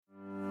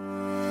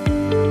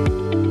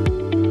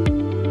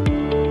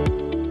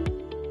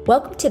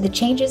Welcome to the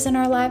Changes in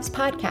Our Lives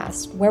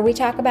podcast, where we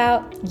talk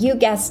about, you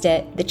guessed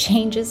it, the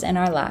changes in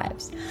our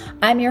lives.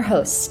 I'm your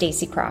host,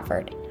 Stacey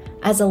Crawford.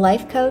 As a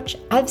life coach,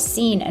 I've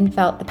seen and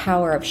felt the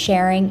power of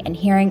sharing and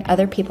hearing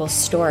other people's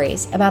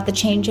stories about the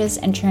changes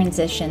and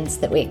transitions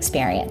that we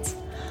experience.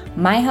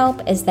 My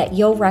hope is that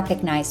you'll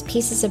recognize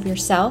pieces of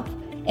yourself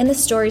in the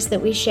stories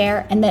that we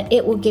share and that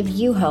it will give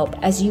you hope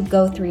as you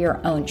go through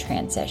your own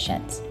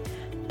transitions.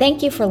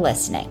 Thank you for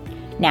listening.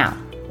 Now,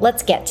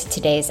 let's get to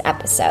today's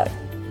episode.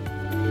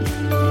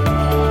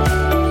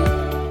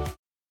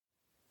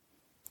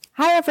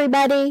 Hi,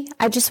 everybody.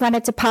 I just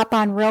wanted to pop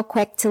on real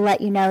quick to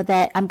let you know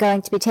that I'm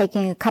going to be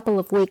taking a couple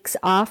of weeks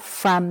off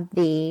from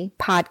the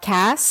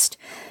podcast.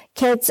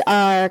 Kids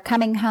are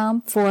coming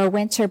home for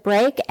winter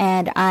break,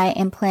 and I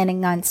am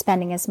planning on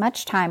spending as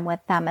much time with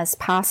them as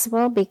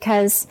possible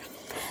because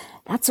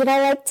that's what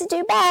I like to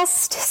do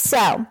best.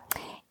 So,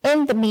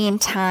 in the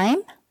meantime,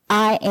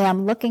 I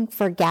am looking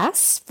for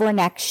guests for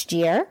next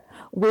year.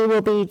 We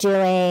will be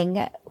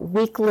doing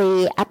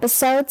weekly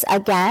episodes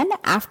again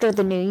after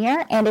the new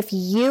year. And if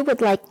you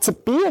would like to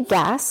be a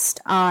guest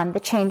on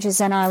the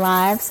Changes in Our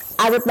Lives,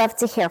 I would love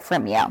to hear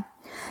from you.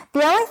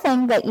 The only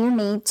thing that you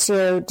need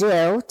to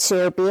do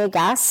to be a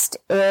guest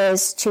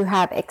is to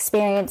have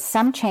experienced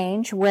some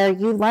change where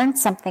you learned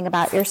something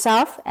about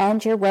yourself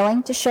and you're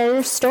willing to share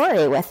your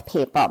story with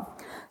people.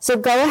 So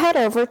go ahead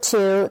over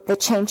to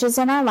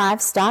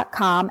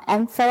thechangesinourlives.com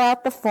and fill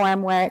out the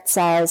form where it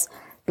says,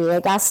 be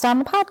a guest on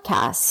the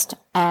podcast.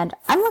 And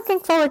I'm looking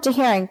forward to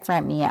hearing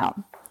from you.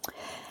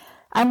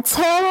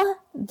 Until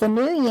the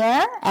new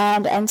year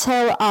and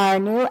until our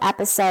new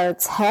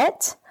episodes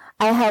hit,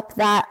 I hope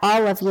that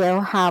all of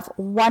you have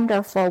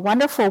wonderful,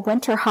 wonderful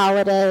winter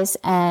holidays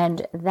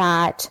and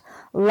that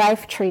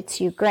life treats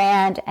you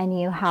grand and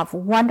you have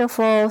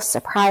wonderful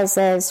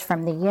surprises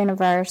from the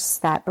universe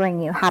that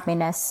bring you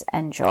happiness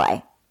and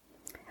joy.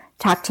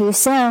 Talk to you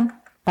soon.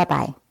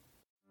 Bye-bye.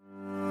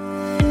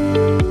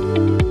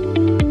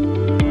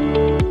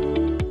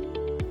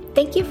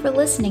 Thank you for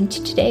listening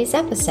to today's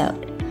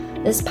episode.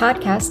 This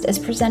podcast is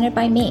presented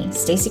by me,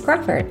 Stacey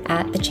Crawford,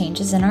 at The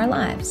Changes in Our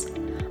Lives.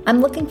 I'm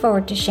looking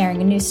forward to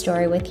sharing a new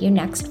story with you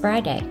next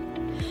Friday.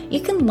 You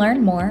can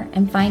learn more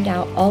and find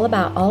out all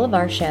about all of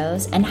our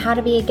shows and how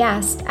to be a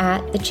guest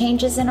at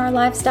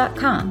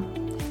thechangesinourlives.com.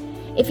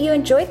 If you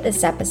enjoyed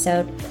this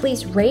episode,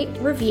 please rate,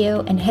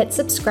 review, and hit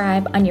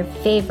subscribe on your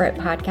favorite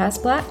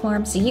podcast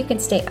platform so you can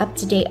stay up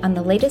to date on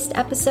the latest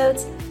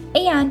episodes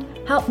and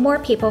help more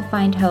people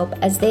find hope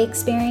as they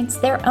experience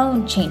their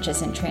own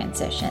changes and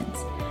transitions.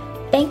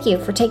 Thank you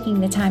for taking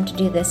the time to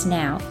do this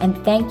now, and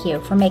thank you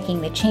for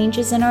making the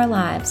changes in our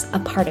lives a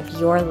part of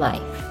your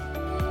life.